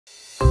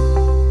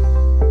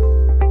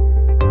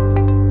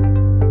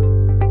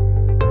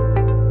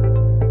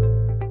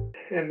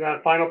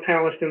and final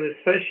panelist in this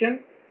session.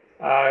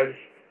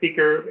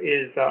 Speaker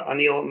is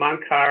Anil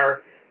Mankar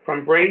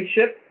from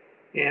BrainChip,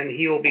 and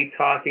he will be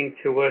talking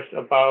to us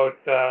about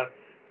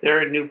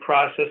their new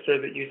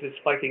processor that uses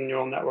spiking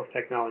neural network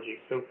technology.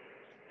 So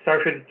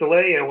sorry for the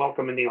delay, and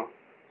welcome, Anil.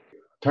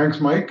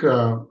 Thanks, Mike.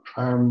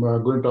 I'm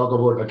going to talk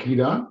about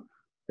Akida,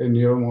 a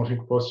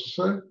neuromorphic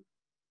processor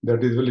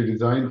that is really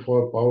designed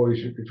for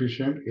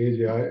power-efficient edge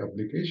AI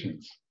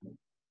applications.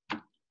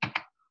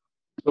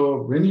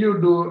 So when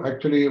you do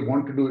actually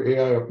want to do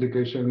AI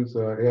applications,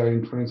 AI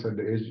inference at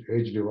the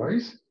edge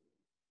device,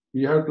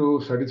 you have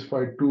to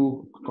satisfy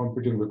two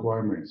computing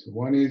requirements.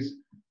 One is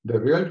the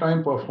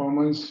real-time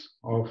performance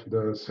of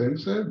the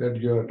sensor that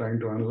you are trying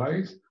to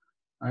analyze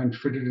and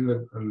fit it in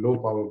the low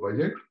power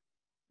budget.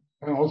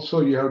 And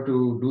also you have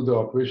to do the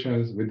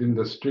operations within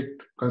the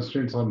strict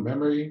constraints on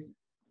memory,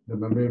 the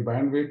memory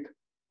bandwidth,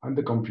 and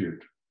the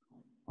compute.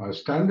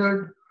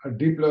 Standard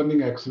deep learning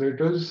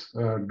accelerators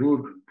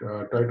do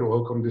try to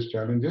overcome these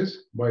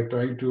challenges by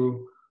trying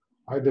to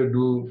either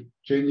do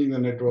changing the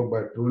network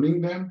by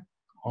pruning them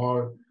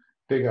or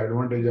take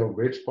advantage of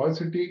weight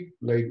sparsity,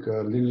 like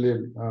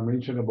Linley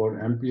mentioned about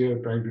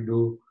Ampere, trying to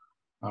do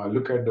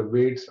look at the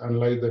weights,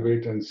 analyze the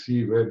weights, and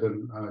see where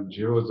the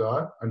zeros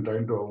are, and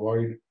trying to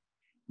avoid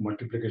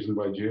multiplication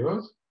by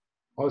zeros.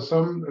 Or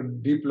some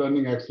deep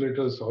learning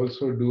accelerators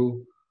also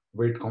do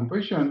weight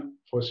compression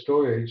for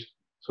storage,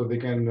 so they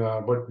can,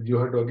 but you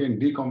have to again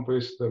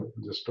decompress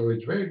the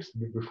storage weights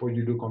before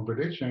you do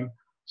computation.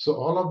 So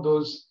all of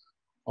those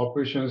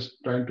operations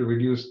trying to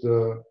reduce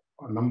the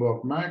number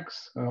of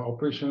max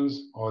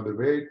operations or the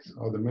weights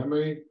or the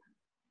memory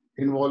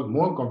involve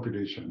more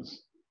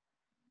computations.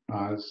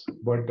 But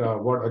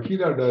what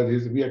Akida does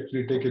is we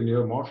actually take a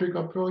neuromorphic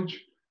approach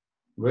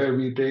where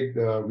we take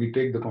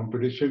the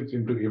computations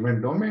into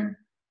event domain.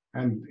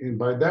 And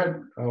by that,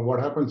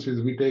 what happens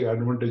is we take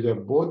advantage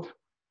of both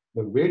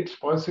the weight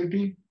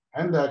sparsity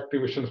and the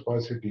activation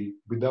sparsity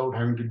without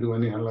having to do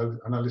any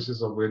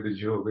analysis of where the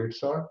zero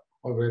weights are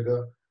or where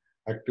the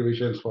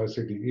activation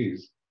sparsity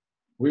is.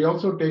 We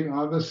also take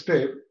another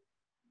step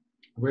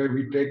where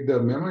we take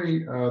the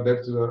memory,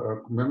 that's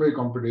a memory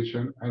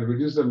computation, and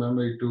reduce the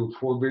memory to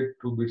 4 bit,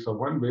 2 bits, or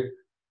 1 bit.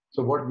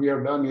 So what we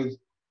have done is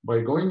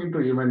by going into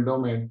event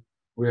domain,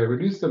 we have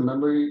reduced the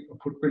memory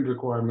footprint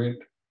requirement,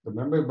 the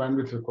memory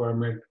bandwidth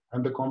requirement,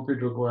 and the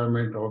compute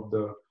requirement of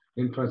the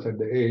inference at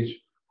the edge,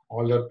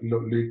 all that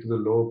lead to the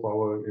low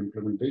power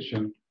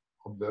implementation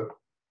of the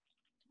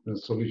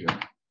solution.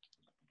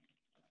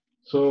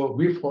 So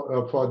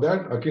for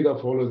that, Akida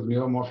follows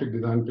neuromorphic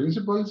design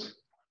principles,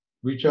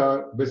 which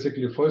are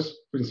basically first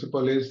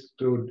principle is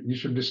you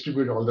should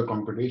distribute all the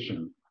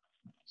computation.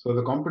 So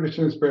the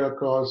computation is spread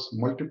across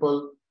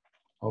multiple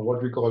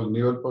what we call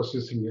neural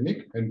processing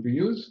unit,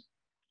 NPUs.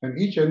 And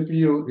each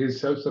NPU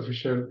is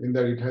self-sufficient in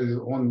that it has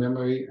its own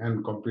memory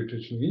and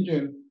computation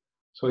engine.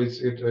 So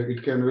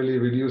it can really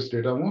reduce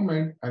data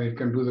movement, and it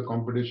can do the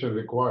computation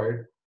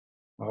required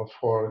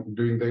for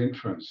doing the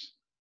inference.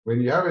 When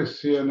you have a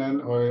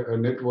CNN or a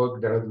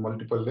network that has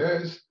multiple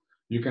layers,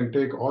 you can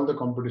take all the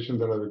computation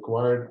that are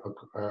required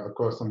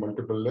across the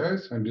multiple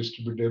layers and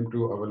distribute them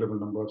to available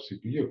number of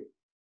CPU.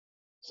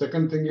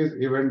 Second thing is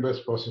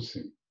event-based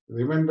processing.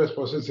 Event-based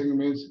processing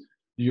means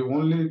you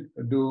only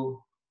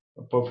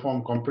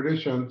perform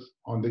computations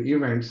on the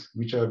events,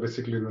 which are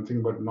basically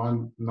nothing but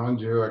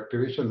non-zero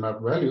activation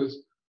map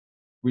values,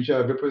 which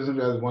are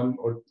represented as 1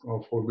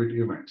 or 4 bit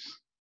events.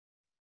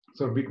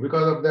 So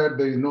because of that,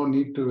 there is no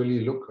need to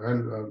really look,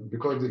 and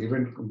because the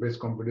event-based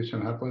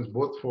computation happens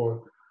both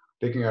for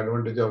taking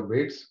advantage of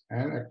weights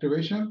and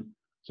activation,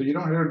 so you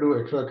don't have to do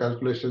extra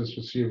calculations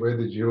to see where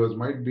the zeros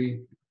might be.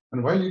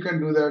 And while you can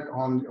do that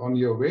on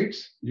your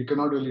weights, you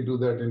cannot really do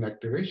that in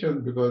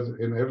activation because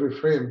in every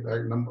frame, the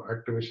number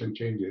activation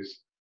changes.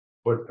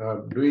 But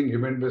doing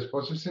event-based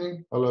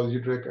processing allows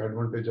you to take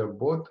advantage of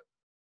both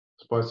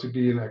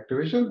sparsity in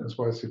activation and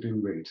sparsity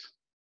in weights.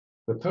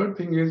 The third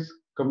thing is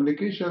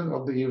communication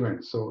of the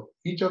events. So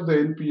each of the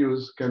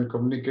NPUs can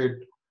communicate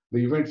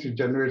the events it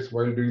generates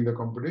while doing the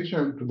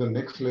computation to the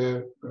next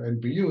layer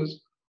NPUs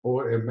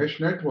over a mesh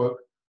network.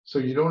 So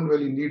you don't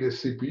really need a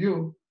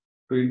CPU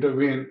to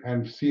intervene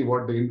and see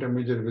what the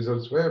intermediate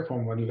results were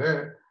from one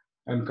layer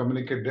and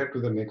communicate that to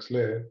the next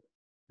layer.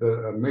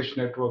 The mesh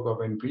network of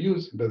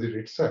NPUs does it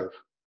itself.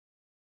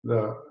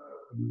 The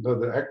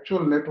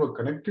actual network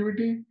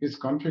connectivity is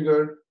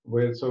configured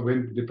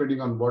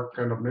depending on what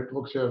kind of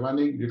networks you're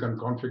running, you can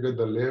configure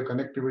the layer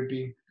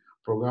connectivity,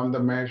 program the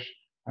mesh,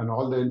 and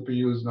all the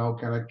NPUs now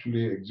can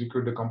actually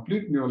execute the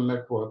complete neural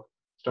network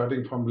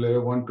starting from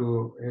layer 1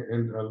 to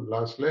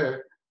last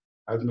layer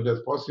as much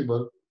as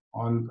possible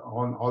on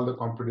all the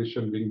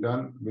computation being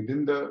done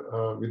within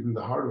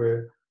the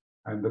hardware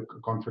and the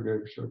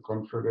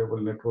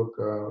configurable network.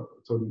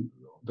 So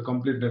the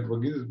complete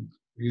network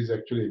is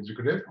actually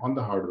executed on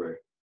the hardware.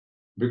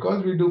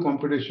 Because we do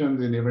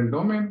computations in event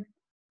domain,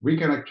 we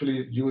can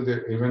actually use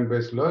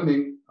event-based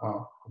learning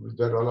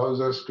that allows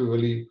us to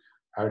really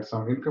add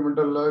some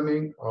incremental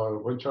learning or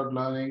one-shot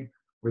learning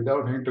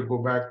without having to go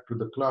back to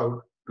the cloud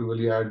to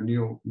really add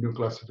new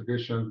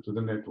classification to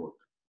the network.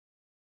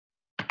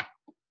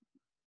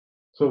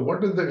 So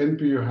what does the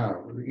NPU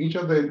have? Each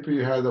of the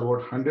NPU has about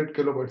 100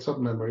 kilobytes of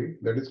memory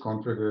that is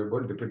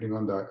configurable depending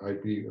on the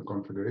IP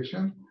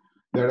configuration.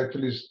 That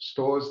actually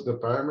stores the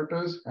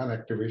parameters and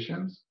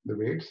activations, the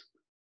weights,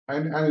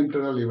 and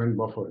internal event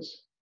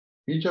buffers.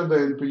 Each of the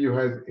NPU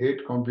has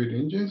 8 compute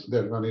engines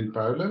that run in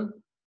parallel,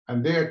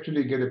 and they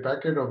actually get a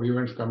packet of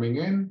events coming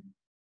in,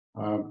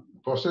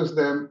 process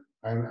them,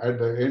 and at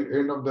the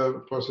end of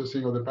the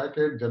processing of the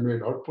packet,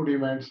 generate output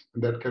events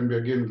that can be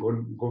again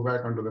go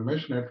back onto the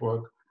mesh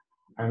network.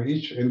 And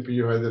each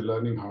NPU has a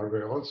learning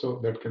hardware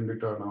also that can be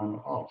turned on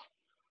or off.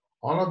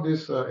 All of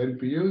these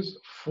NPUs,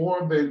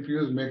 4 of the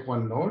NPUs make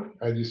one node,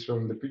 as is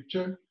shown in the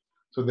picture.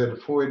 So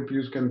that 4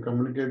 NPUs can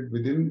communicate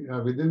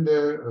within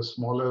their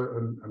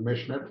smaller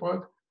mesh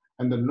network,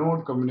 and the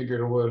node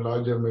communicate over a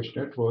larger mesh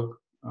network.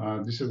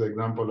 This is the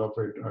example of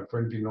a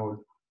 20-node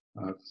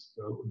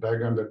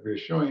diagram that we're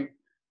showing.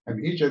 And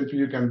each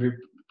NPU can be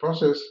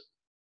processed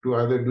to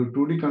either do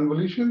 2D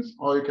convolutions,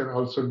 or you can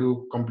also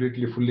do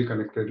completely fully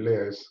connected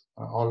layers,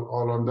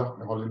 all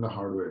in the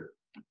hardware.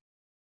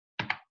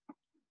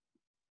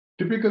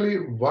 Typically,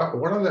 what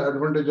are the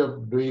advantages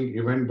of doing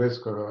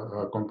event-based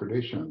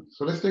computation?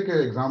 So let's take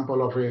an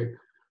example of a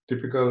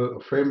typical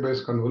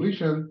frame-based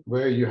convolution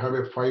where you have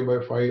a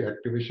 5x5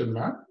 activation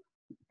map,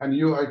 and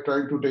you are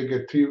trying to take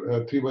a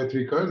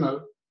 3x3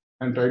 kernel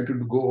and trying to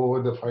go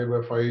over the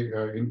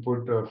 5x5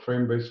 input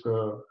frame-based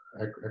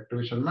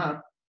activation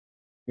map.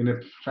 In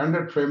a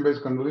standard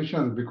frame-based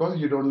convolution, because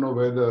you don't know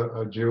where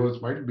the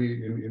geos might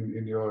be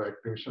in your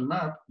activation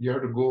map, you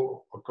have to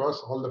go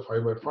across all the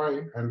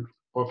 5x5 and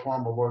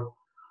perform about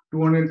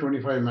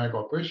 225 MAC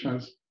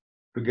operations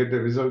to get the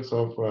results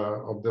of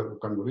the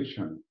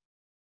convolution.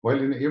 While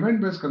in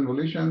event-based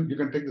convolution, you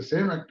can take the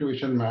same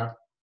activation map,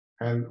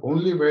 and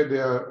only where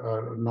there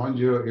are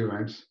non-zero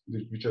events,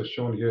 which are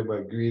shown here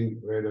by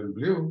green, red, and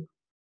blue,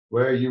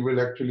 where you will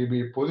actually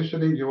be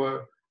positioning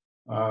your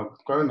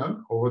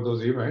kernel over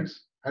those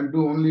events and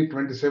do only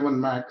 27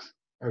 max.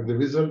 The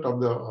result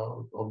of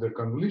the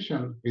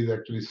convolution is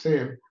actually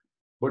same,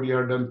 but you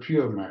have done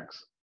fewer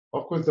max.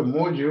 Of course, the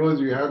more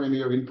zeros you have in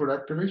your input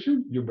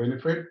activation, you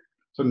benefit.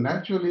 So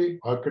naturally,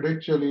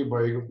 architecturally,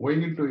 by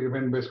going into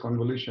event-based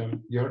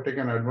convolution, you have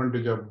taken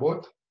advantage of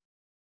both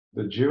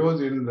the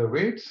zeros in the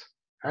weights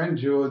and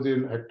zeros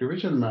in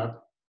activation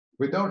map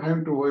without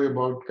having to worry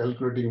about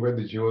calculating where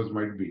the zeros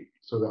might be.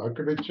 So the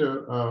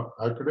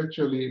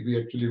architecturally,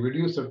 we actually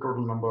reduce the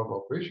total number of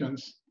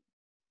operations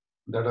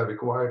that are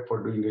required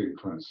for doing the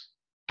inference.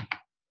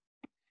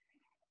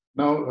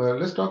 Now,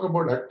 let's talk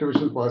about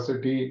activation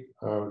sparsity.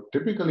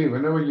 Typically,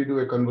 whenever you do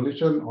a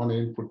convolution on an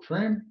input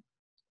frame,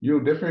 you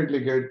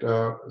definitely get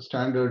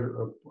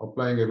standard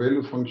applying a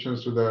value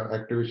functions to the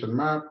activation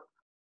map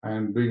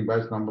and doing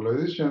batch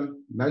normalization.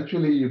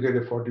 Naturally, you get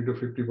a 40 to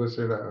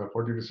 50%,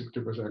 40 to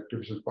 60%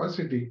 activation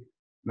sparsity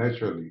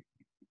naturally,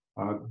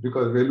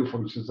 because value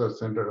functions are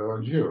centered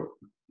around 0.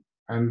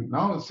 And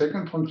now, the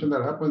second function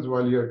that happens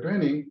while you're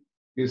training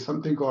is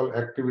something called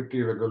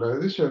activity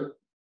regularization.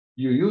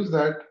 You use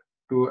that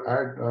to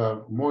add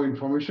more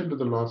information to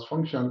the loss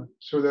function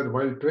so that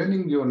while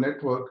training your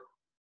network,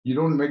 you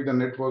don't make the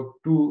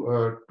network too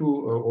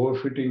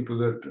overfitting to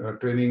the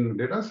training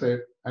data set,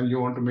 and you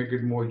want to make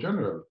it more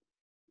general.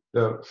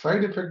 The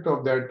side effect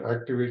of that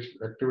activity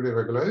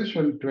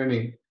regularization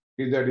training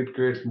is that it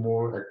creates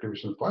more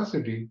activation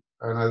sparsity.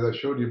 And as I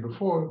showed you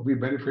before, we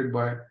benefit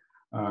by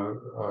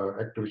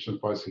activation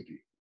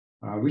sparsity,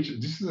 which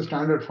this is a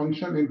standard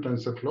function in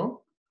TensorFlow.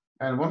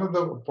 And one of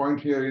the point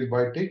here is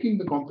by taking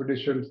the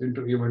computations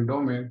into event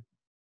domain,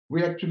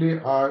 we actually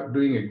are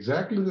doing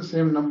exactly the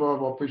same number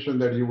of operations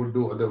that you would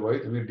do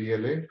otherwise in a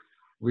DLA.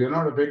 We are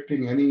not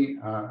affecting any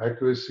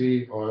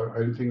accuracy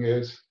or anything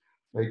else.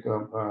 Like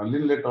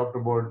Linley talked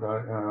about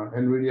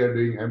NVIDIA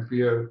doing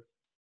Ampere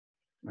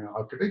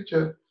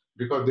architecture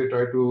because they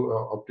try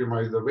to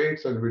optimize the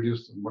weights and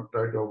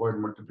try to avoid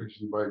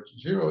multiplication by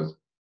zeros.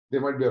 They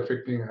might be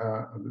affecting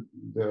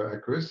the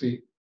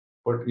accuracy.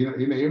 But in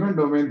an event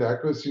domain, the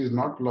accuracy is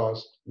not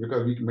lost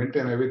because we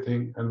maintain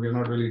everything and we're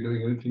not really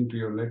doing anything to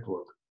your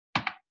network.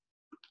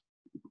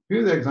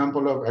 Here's an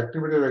example of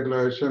activity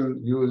regularization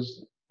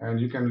used, and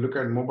you can look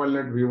at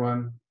MobileNet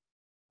V1,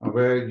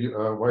 where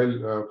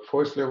while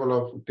first level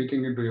of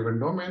taking into event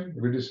domain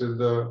reduces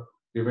the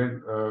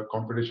event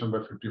computation by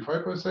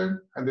 55%,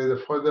 and there's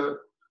a further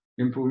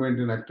improvement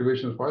in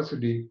activation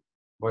sparsity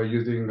by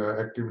using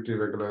activity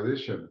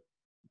regularization.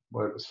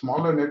 But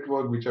smaller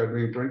network, which are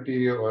doing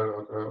 20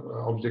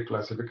 or object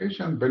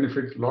classification,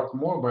 benefit a lot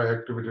more by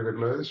activity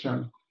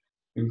regularization.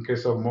 In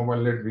case of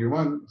MobileNet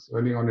V1,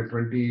 running on a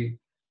 20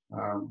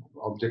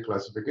 object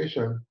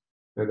classification,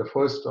 that the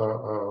first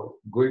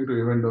going to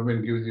event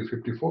domain gives you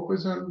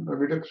 54%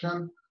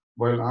 reduction,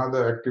 while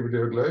another activity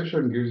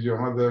regularization gives you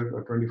another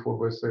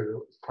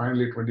 24%.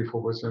 Finally,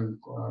 24%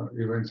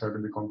 events have to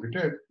be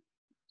computed.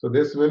 So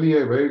there's really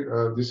a very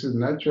this is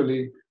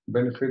naturally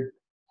benefit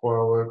for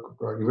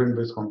our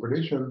event-based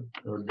computation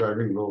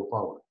driving low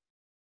power.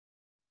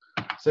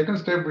 Second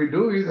step we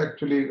do is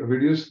actually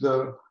reduce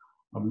the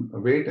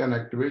weight and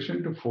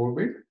activation to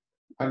 4-bit.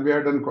 And we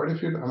have done quite a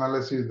few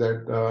analyses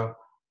that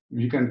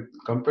you can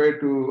compare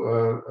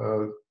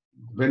to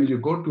when you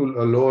go to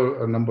a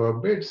lower number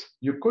of bits,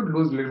 you could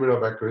lose a little bit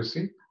of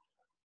accuracy.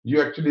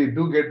 You actually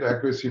do get the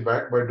accuracy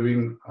back by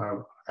doing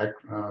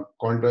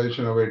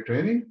quantization away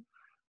training.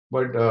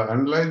 But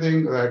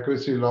analyzing the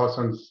accuracy loss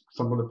on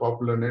some of the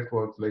popular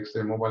networks, like say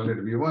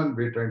MobileNet V1,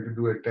 we're trying to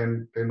do a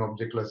 10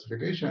 object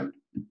classification.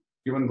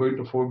 Even going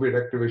to 4-bit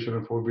activation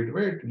and 4-bit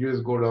weight, you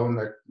just go down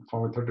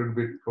from a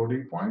 32-bit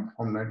floating point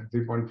from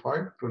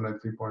 93.5 to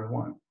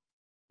 93.1.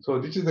 So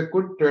this is a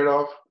good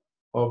trade-off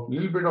of a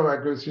little bit of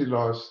accuracy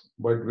loss,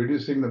 but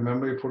reducing the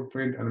memory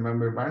footprint and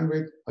memory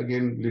bandwidth,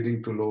 again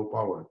leading to low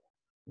power.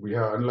 We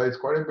have analyzed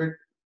quite a bit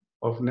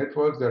of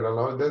networks that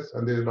allow this,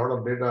 and there's a lot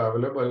of data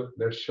available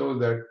that shows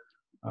that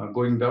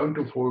going down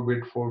to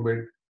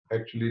 4-bit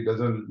actually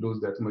doesn't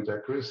lose that much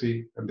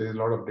accuracy, and there's a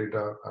lot of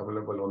data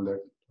available on that.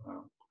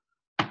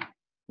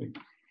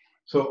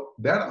 So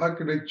that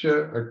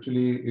architecture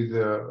actually is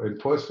a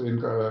first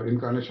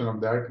incarnation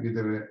of that is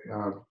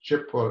a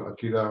chip called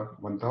Akira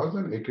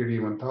 1000,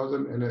 AKD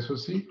 1000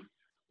 NSoC.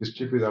 This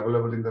chip is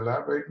available in the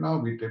lab right now.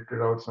 We taped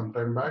it out some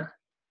time back.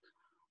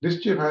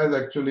 This chip has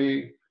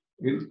actually,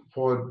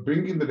 for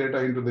bringing the data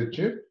into the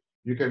chip,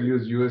 you can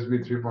use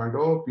USB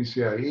 3.0,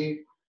 PCIe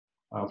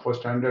for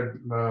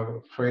standard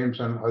frames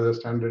and other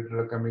standard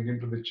coming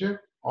into the chip,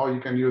 or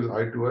you can use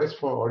I2S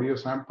for audio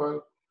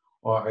sample,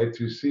 or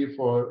I3C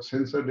for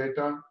sensor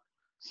data.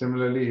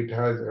 Similarly, it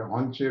has an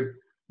on-chip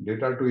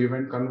data to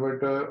event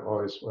converter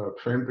or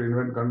frame to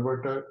event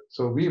converter.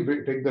 So we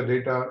take the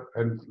data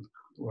and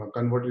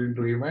convert it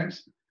into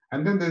events.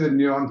 And then there's a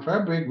neuron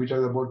fabric, which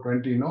has about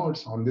 20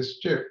 nodes on this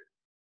chip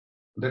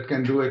that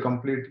can do a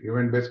complete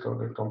event-based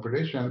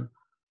computation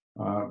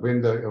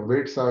when the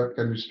weights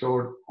can be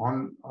stored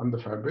on the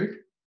fabric.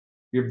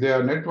 If there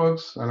are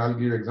networks, and I'll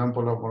give you an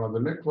example of one of the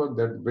network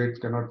that weights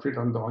cannot fit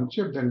on the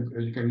on-chip, then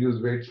you can use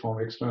weights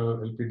from external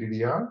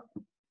LPDDR.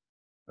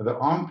 The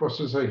ARM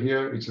processor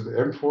here, which is the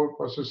M4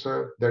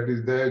 processor that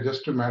is there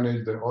just to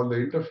manage all the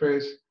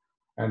interface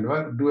and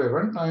do a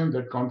runtime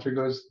that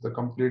configures the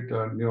complete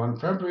neuron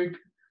fabric.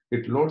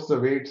 It loads the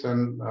weights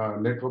and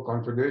network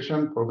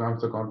configuration,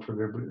 programs the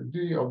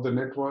configurability of the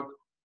network.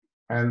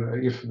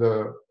 And if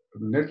the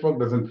network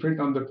doesn't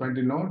fit on the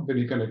 20 node, then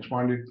you can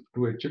expand it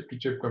to a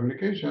chip-to-chip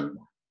communication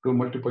to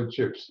multiple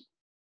chips.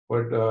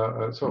 But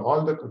so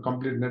all the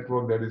complete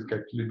network that is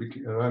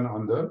actually run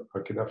on the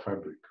Akira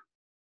fabric.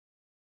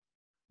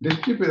 This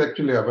chip is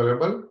actually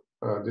available.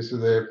 This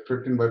is a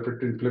 15 by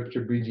 15 flip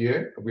chip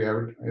BGA. We have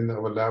it in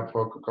our lab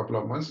for a couple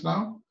of months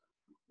now.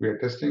 We are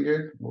testing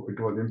it. It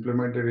was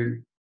implemented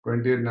in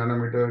 28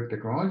 nanometer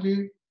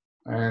technology,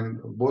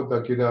 and both the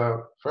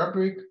Akira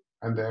fabric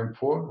and the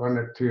M4 run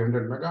at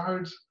 300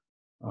 megahertz.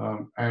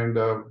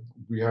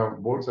 We have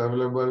boards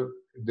available.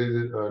 There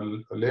is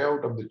a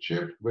layout of the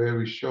chip where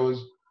we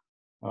shows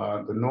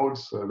the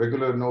nodes,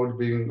 regular nodes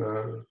being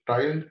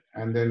tiled,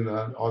 and then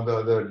all the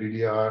other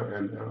DDR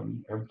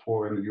and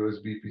M4 and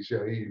USB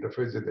PCIe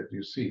interfaces that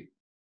you see.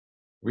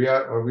 We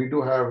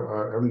do have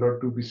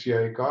M.2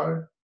 PCI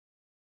card,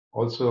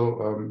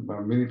 also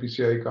mini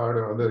PCI card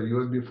or other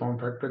USB form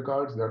factor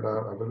cards that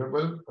are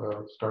available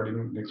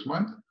starting next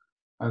month.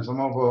 And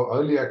some of our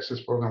early access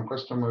program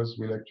customers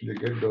will actually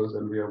get those,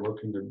 and we are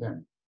working with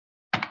them.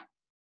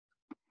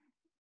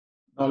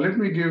 Now, let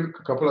me give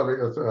a couple of,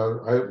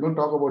 I'm going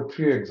to talk about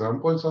 3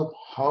 examples of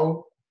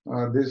how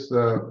this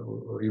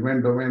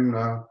event domain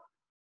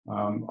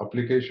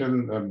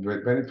application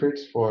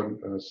benefits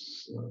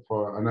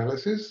for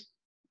analysis.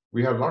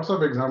 We have lots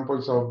of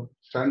examples of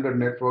standard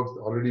networks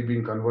already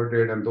being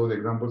converted, and those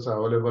examples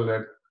are available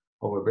at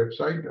our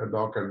website,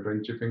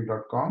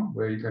 doc@brainchipping.com,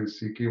 where you can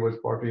see keyword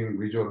spotting,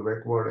 visual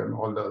backward, and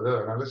all the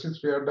other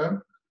analysis we have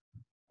done.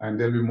 And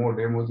there'll be more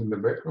demos in the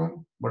back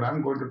room. But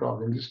I'm going to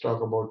talk in this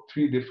talk about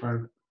 3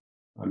 different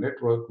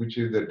network, which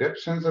is the depth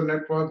sensor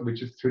network,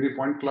 which is 3D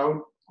point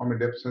cloud from a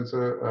depth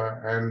sensor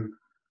and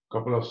a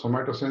couple of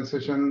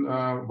somatosensation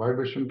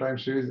vibration time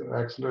series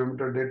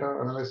accelerometer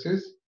data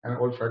analysis, and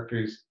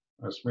olfactory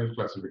smell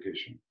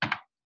classification.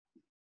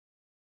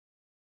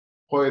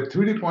 For a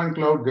 3D point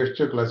cloud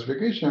gesture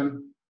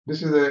classification,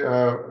 this is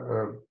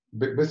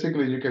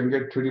basically you can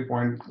get 3D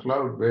point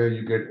cloud where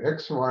you get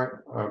X, Y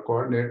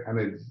coordinate and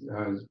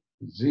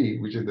a Z,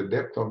 which is the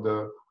depth of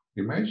the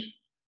image.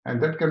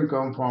 And that can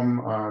come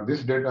from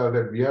this data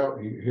that we have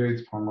here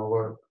is from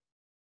our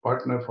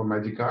partner from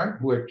Magic Eye,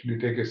 who actually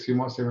take a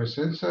CMOS image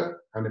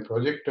sensor and a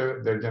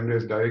projector that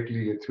generates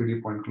directly a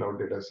 3D point cloud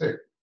data set.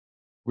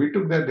 We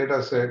took that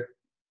data set.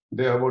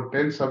 There are about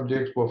 10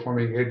 subjects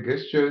performing 8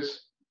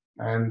 gestures,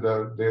 and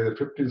there are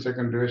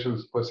 15-second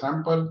durations per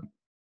sample.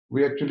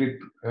 We actually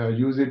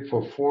use it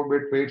for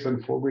 4-bit weights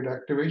and 4-bit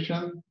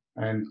activation,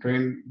 and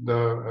train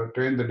the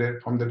data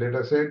from the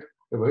data set.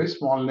 A very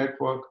small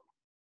network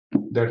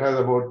that has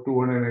about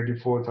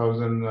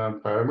 284,000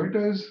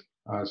 parameters,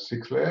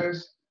 6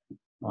 layers,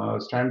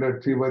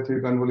 standard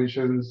 3x3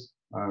 convolutions,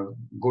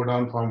 go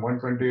down from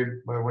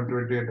 128 by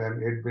 128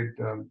 and 8-bit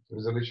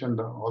resolution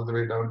all the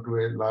way down to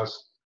a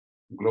last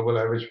global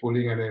average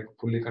pooling and a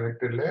fully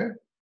connected layer.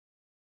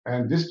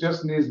 And this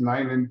just needs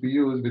 9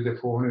 NPUs with a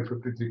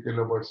 453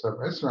 kilobytes of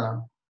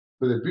SRAM.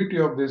 So the beauty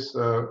of this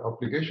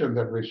application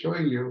that we're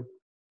showing you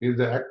is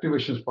the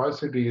activation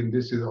sparsity in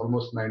this is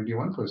almost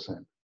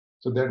 91%.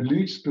 So that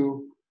leads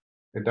to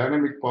a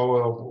dynamic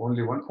power of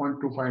only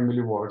 1.25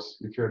 milliwatts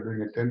if you're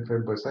doing a 10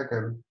 frame per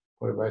second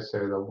for a batch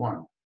size of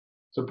 1.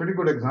 So pretty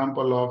good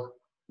example of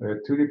a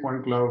 3D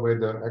point cloud where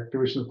the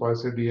activation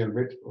sparsity and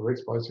weight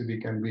sparsity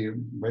can be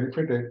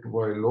benefited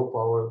by low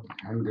power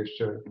hand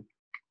gesture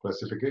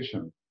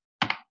classification.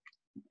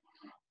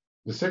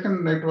 The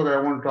second network I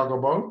want to talk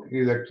about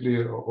is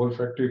actually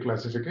olfactory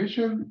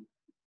classification.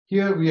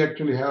 Here we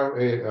actually have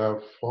a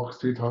FOX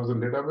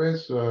 3000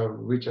 database,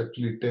 which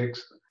actually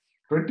takes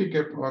 20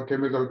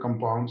 chemical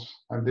compounds,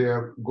 and they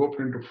are grouped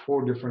into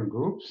 4 different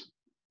groups.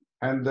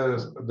 And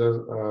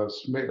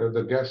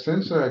the gas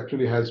sensor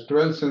actually has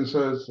 12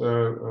 sensors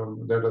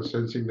that are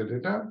sensing the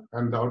data,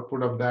 and the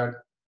output of that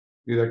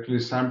is actually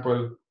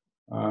sample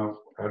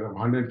at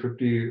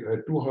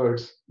 152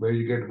 hertz, where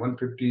you get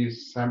 150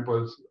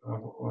 samples,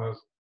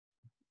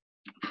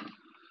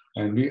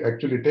 and we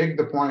actually take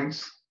the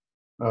points.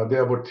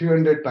 There are about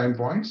 300 time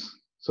points,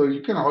 so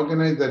you can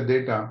organize that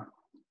data,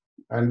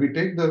 and we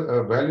take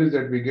the values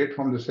that we get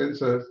from the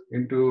sensors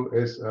into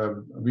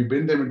we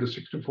bin them into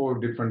 64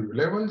 different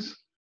levels.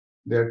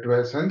 There are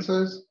 12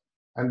 sensors,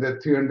 and there are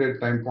 300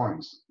 time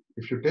points.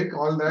 If you take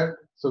all that,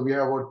 so we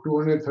have about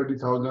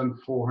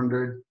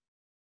 230,400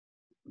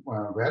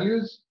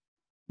 values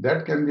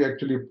that can be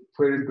actually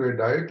fed into a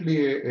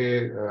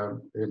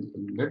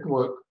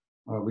network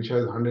which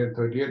has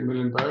 138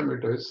 million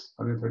parameters,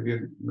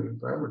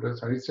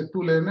 and it's a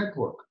 2-layer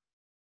network.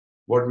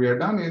 What we have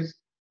done is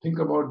think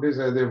about this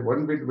as a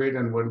 1-bit wait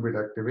and 1-bit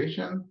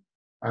activation,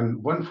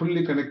 and one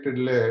fully connected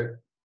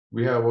layer.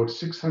 We have about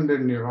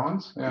 600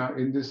 neurons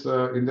in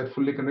that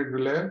fully connected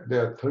layer.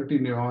 There are 30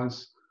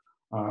 neurons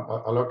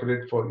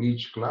allocated for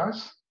each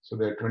class, so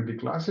there are 20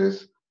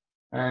 classes.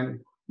 And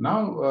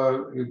now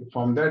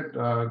from that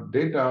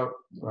data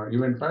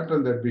event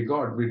pattern that we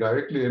got, we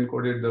directly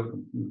encoded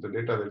the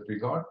data that we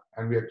got,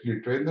 and we actually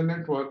trained the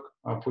network,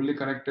 a fully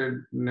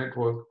connected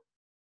network,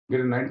 get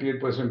a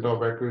 98%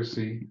 of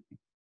accuracy.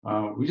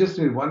 We just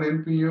need 1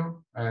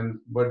 NPU,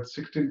 but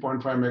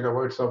 16.5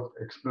 megabytes of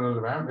external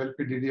RAM,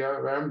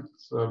 LPDDR RAM,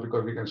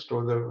 because we can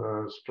store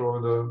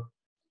the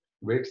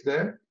weights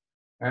there.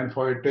 And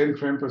for a 10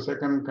 frame per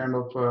second kind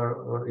of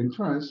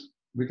inference,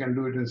 we can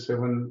do it in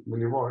 7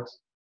 milliwatts.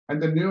 And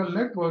the neural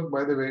network,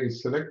 by the way,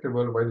 is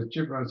selectable by the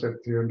chip runs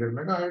at 300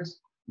 megahertz.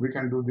 We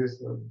can do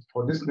this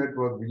for this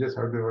network. We just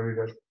have to run it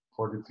at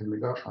 43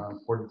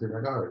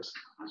 megahertz.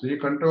 So you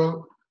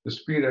control the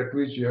speed at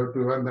which you have to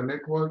run the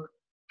network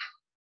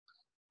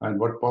and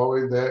what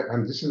power is there.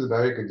 And this is a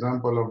direct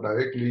example of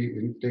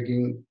directly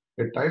taking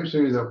a time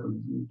series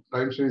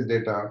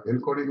data,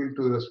 encoding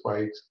into the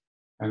spikes,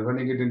 and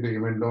running it into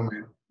event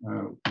domain.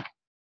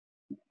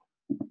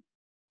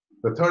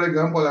 The third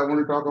example I want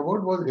to talk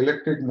about was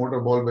electric motor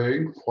ball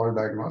bearing fault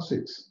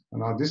diagnostics.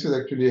 Now, this is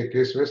actually a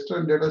case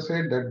western data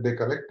set that they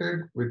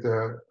collected with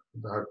 2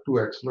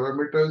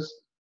 accelerometers,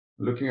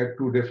 looking at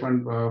 2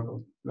 different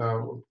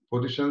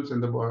positions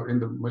in the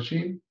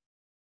machine.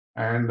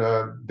 And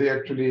they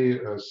actually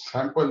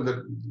sampled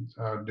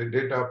the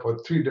data for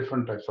 3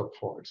 different types of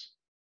faults.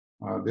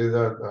 So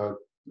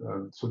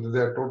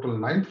there are total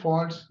 9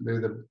 faults.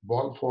 There's a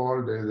ball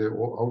fault, there's the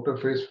outer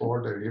phase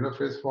fault, there's inner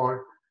phase fault.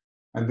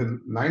 And the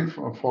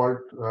 9th fault,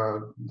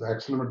 the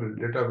accelerometer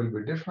data will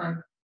be different.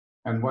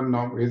 And one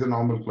is a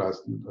normal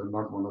class,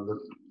 not one of the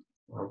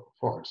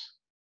faults.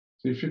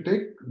 So if you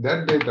take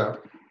that data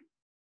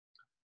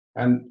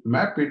and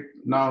map it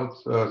now,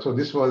 so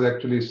this was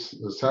actually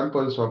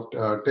samples of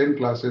 10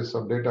 classes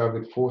of data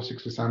with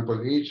 460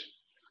 samples each.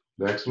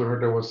 The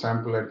accelerometer was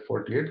sampled at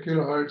 48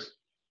 kilohertz,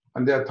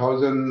 and there are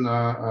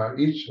 1,000,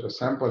 each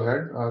sample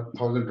had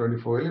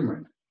 1,024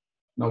 elements.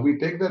 Now we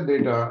take that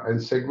data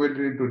and segment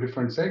it into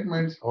different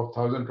segments of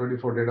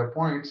 1,024 data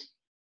points.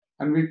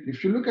 And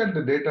if you look at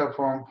the data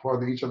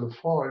for each of the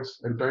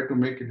faults and try to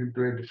make it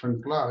into a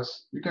different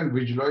class, you can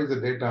visualize the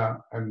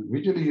data, and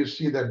visually you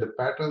see that the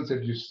patterns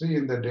that you see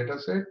in the data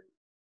set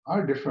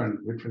are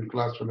different between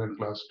class 1 and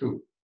class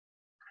 2.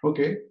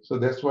 Okay, so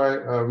that's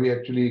why we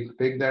actually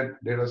take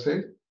that data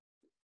set,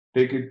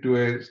 take it to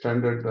a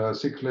standard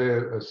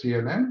 6-layer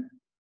CNN.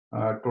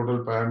 Total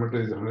parameter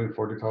is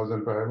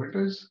 140,000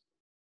 parameters,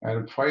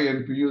 and 5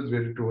 NPUs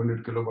with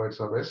 200 kilobytes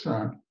of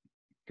SRAM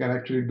can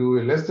actually do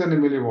less than a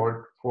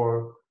milliwatt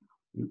for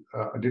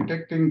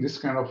detecting this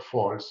kind of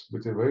faults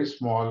with a very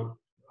small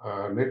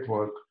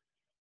network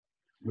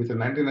with a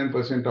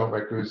 99% of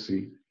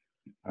accuracy.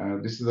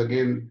 This is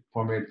again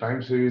from a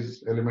time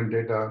series element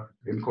data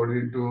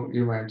encoded into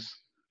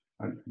events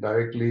and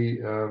directly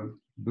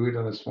do it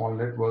on a small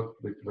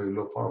network with very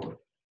low power.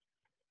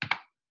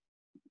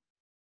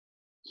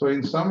 So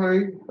in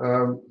summary,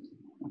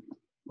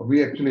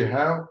 we actually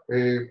have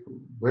a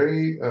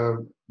very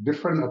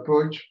different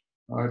approach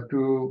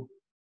to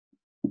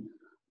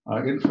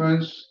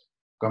inference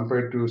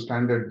compared to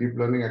standard deep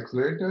learning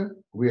accelerator.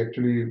 We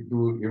actually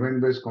do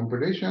event-based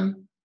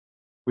computation,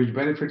 which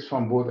benefits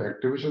from both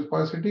activation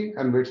sparsity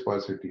and weight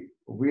sparsity.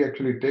 We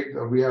actually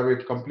we have a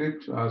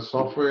complete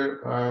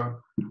software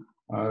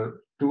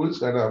tools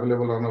that are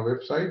available on our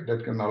website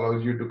that can allow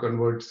you to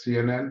convert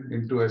CNN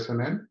into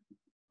SNN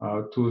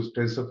through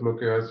TensorFlow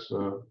Chaos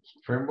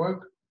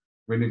framework.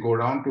 When you go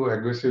down to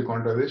aggressive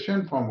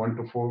quantization from 1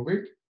 to 4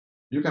 bit,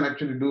 you can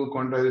actually do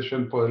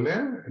quantization per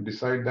layer and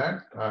decide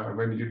that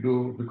when you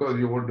do, because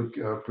you want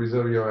to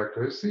preserve your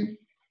accuracy.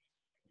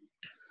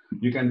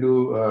 You can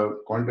do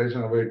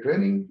quantization away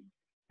training.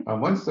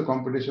 Once the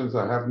computations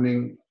are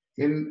happening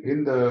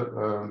in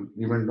the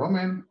event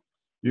domain,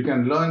 you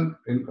can learn,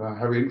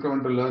 have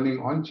incremental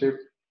learning on chip.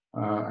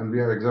 And we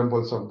have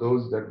examples of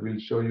those that we'll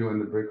show you in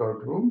the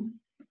breakout room.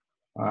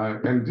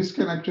 And this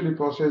can actually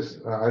process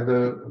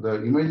either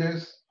the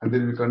images, and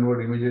then we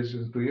convert images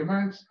into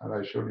events, and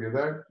I showed you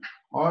that.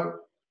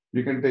 Or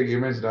you can take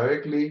events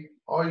directly,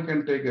 or you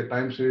can take a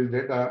time series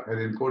data and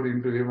encode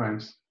into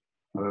events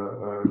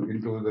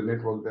into the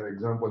network, that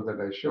example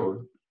that I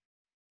showed.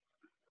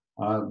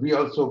 We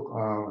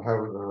also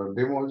have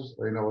demos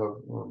in our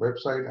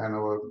website and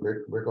our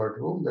breakout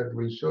room that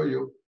will show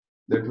you,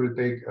 that will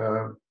take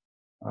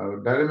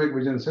dynamic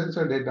vision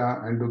sensor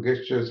data and do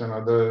gestures and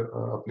other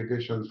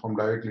applications from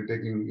directly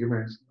taking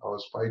events or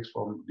spikes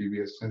from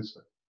DBS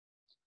sensor.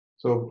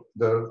 So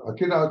the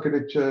Akida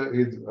architecture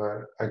is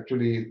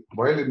actually,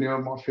 while a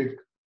neuromorphic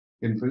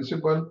in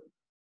principle,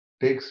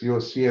 takes your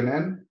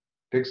CNN,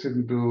 takes it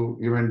into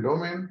event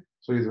domain.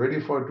 So it's ready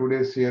for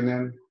today's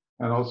CNN,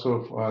 and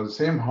also the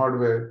same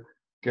hardware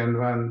can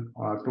run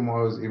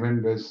tomorrow's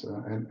event-based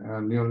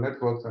neural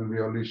networks, and we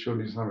already showed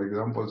you some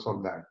examples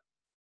of that.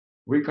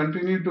 We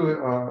continue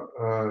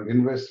to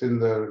invest in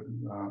the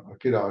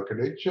Akida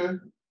architecture.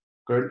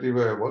 Currently,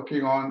 we are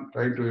working on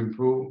trying to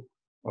improve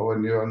our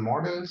neural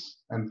models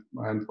and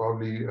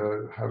probably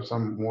have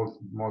some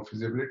more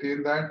feasibility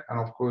in that. And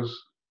of course,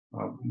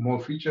 more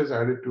features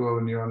added to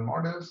our neural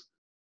models,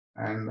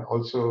 and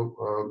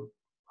also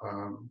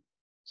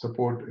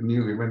support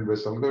new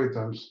event-based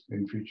algorithms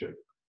in future.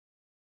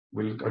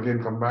 We'll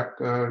again come back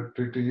to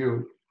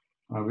you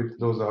with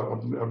those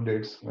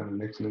updates at the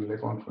next Linley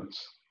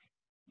conference.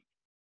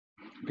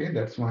 Okay,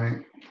 that's my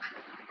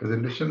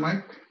presentation,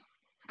 Mike.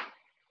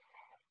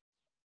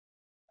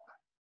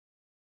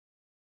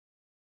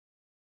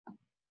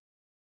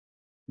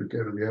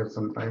 We have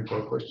some time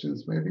for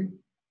questions, maybe.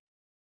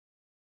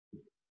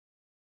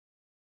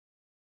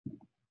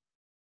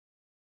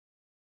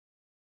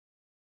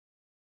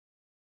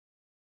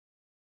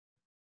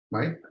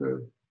 Mike?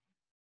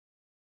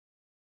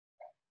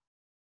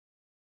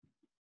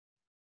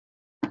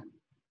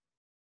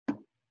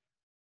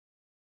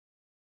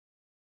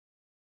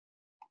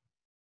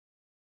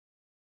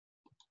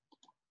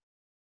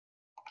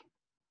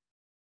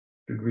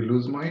 Did we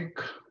lose Mike?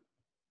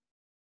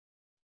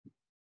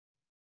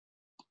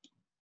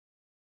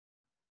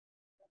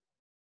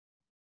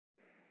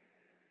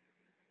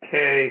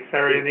 Okay,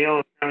 sorry,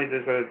 Anil.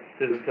 There's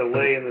a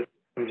delay in the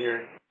system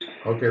here.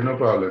 Okay, no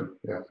problem.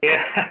 Yeah.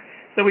 Yeah.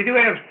 So we do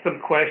have some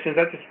questions.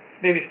 I'll just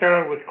maybe start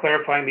out with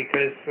clarifying,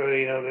 because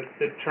you know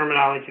the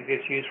terminology that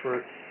gets used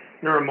for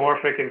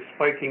neuromorphic and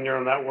spiking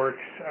neural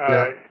networks.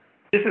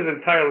 This is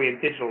entirely a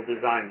digital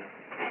design.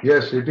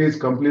 Yes, it is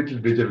completely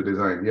digital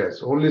design.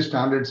 Yes, only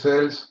standard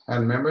cells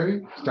and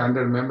memory,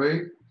 standard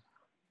memory,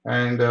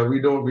 and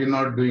we're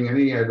not doing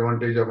any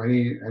advantage of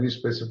any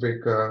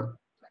specific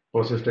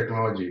process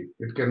technology.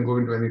 It can go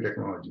into any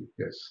technology.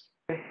 Yes.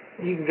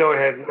 You can go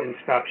ahead and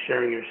stop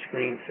sharing your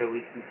screen so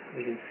we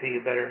can see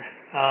you better.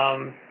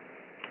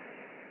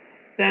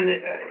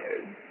 Then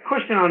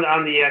question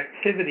on the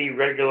activity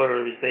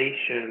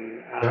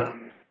regularization.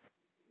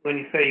 When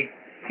you say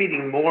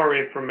feeding more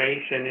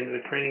information into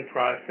the training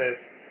process,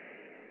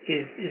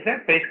 is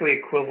that basically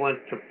equivalent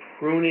to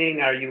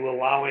pruning? Are you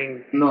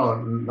allowing? No,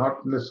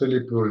 not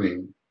necessarily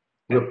pruning.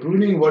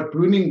 What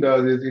pruning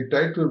does is it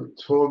tries to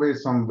throw away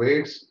some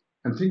weights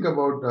and think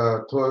about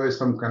throw away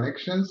some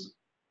connections.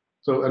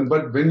 So,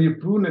 but when you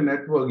prune a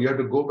network, you have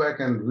to go back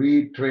and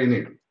retrain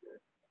it.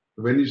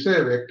 When you say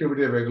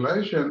activity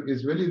regularization,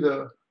 is really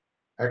the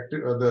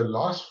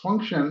loss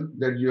function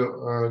that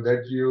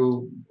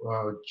you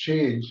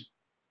change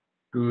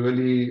to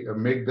really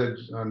make the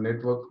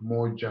network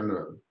more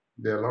general.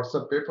 There are lots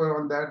of paper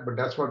on that, but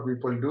that's what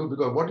people do,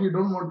 because what you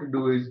don't want to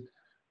do is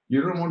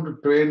you don't want to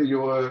train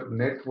your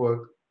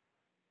network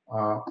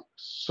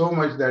so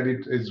much that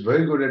it is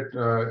very good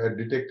at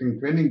detecting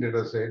training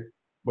data set,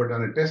 but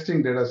on a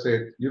testing data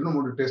set, you don't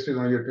want to test it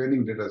on your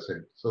training data set.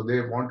 So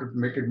they want to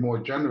make it more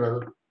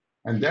general.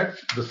 And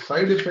that's the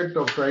side effect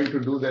of trying to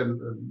do that,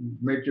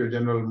 make your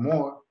general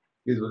more,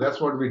 that's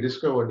what we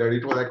discovered, that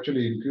it was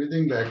actually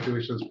increasing the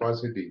activation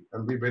sparsity,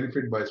 and we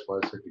benefit by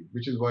sparsity,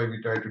 which is why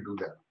we try to do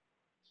that.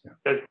 Yeah.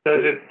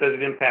 Does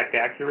it impact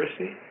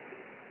accuracy?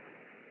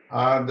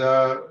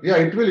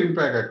 It will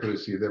impact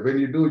accuracy. When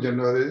you do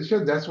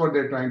generalization, that's what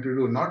they're trying to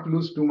do, not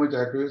lose too much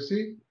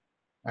accuracy,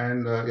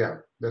 And yeah,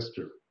 that's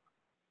true.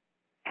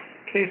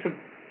 Okay, so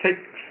take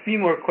a few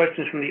more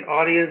questions from the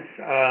audience.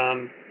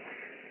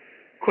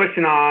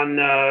 Question on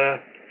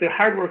the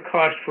hardware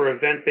cost for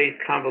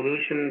event-based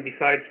convolution.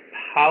 Besides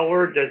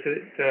power, does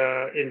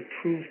it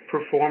improve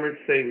performance,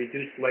 say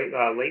reduce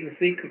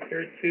latency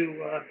compared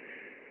to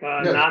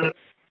Yes.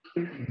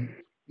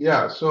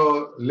 Yeah,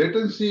 so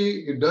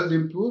latency, it does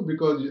improve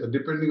because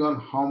depending on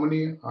how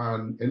many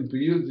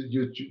NPUs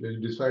you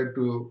decide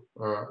to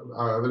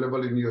are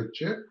available in your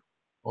chip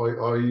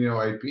or in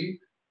your IP,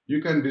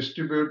 you can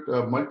distribute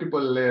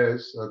multiple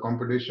layers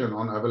computation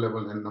on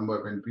available number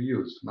of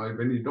NPUs. Now,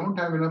 when you don't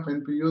have enough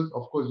NPUs,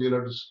 of course, you'll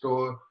have to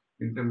store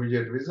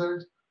intermediate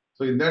results.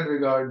 So in that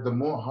regard, the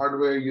more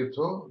hardware you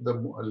throw,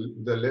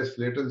 the less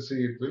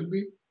latency it will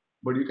be.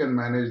 But you can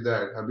manage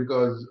that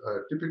because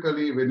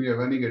typically when you're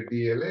running a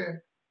DLA,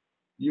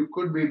 you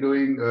could be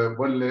doing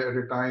one layer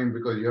at a time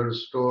because you have to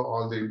store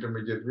all the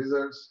intermediate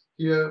results.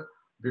 Here,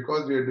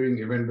 because we are doing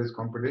event-based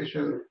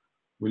computation,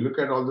 we look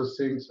at all those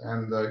things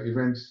and the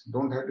events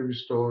don't have to be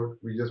stored.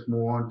 We just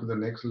move on to the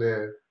next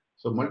layer.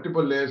 So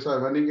multiple layers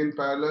are running in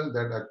parallel.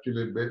 That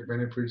actually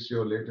benefits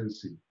your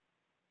latency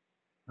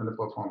and the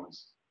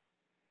performance.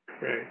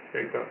 Great,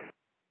 there you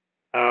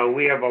go.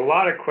 We have a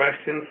lot of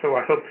questions, so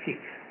I hope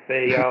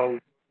they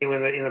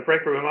in the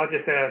break room. I'll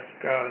just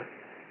ask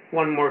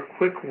one more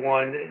quick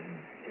one.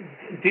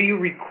 Do you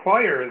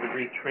require the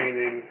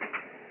retraining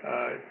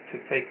to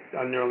take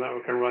a neural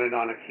network and run it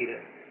on Akita?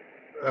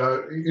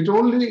 It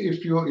only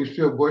if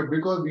you're going,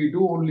 because we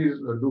do only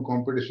do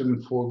computation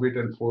in 4-bit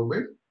and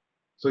 4-bit.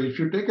 So if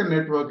you take a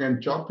network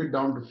and chop it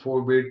down to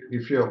 4-bit,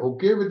 if you're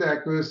okay with the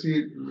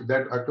accuracy,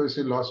 that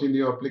accuracy loss in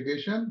your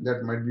application,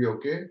 that might be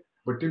okay.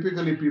 But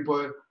typically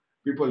people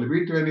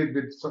retrain it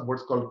with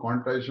what's called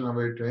quantization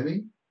aware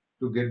training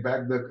to get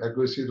back the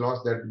accuracy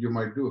loss that you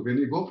might do. When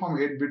you go from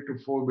 8-bit to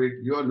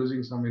 4-bit, you are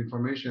losing some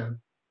information.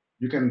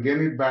 You can gain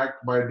it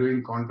back by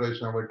doing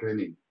quantization aware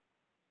training.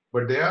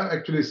 But there are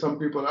actually some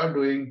people are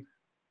doing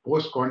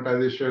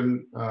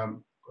post-quantization,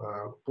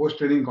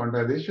 post-training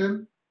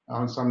quantization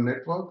on some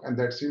network, and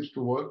that seems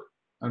to work,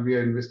 and we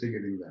are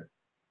investigating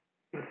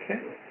that. Okay.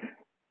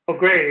 Well,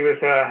 great.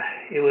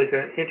 It was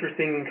an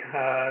interesting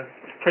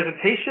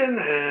presentation,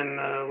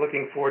 and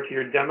looking forward to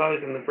your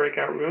demos in the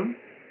breakout room.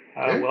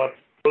 Okay. We'll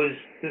close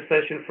this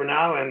session for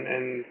now,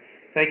 and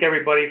thank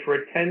everybody for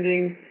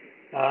attending,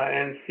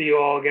 and see you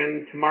all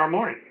again tomorrow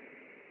morning.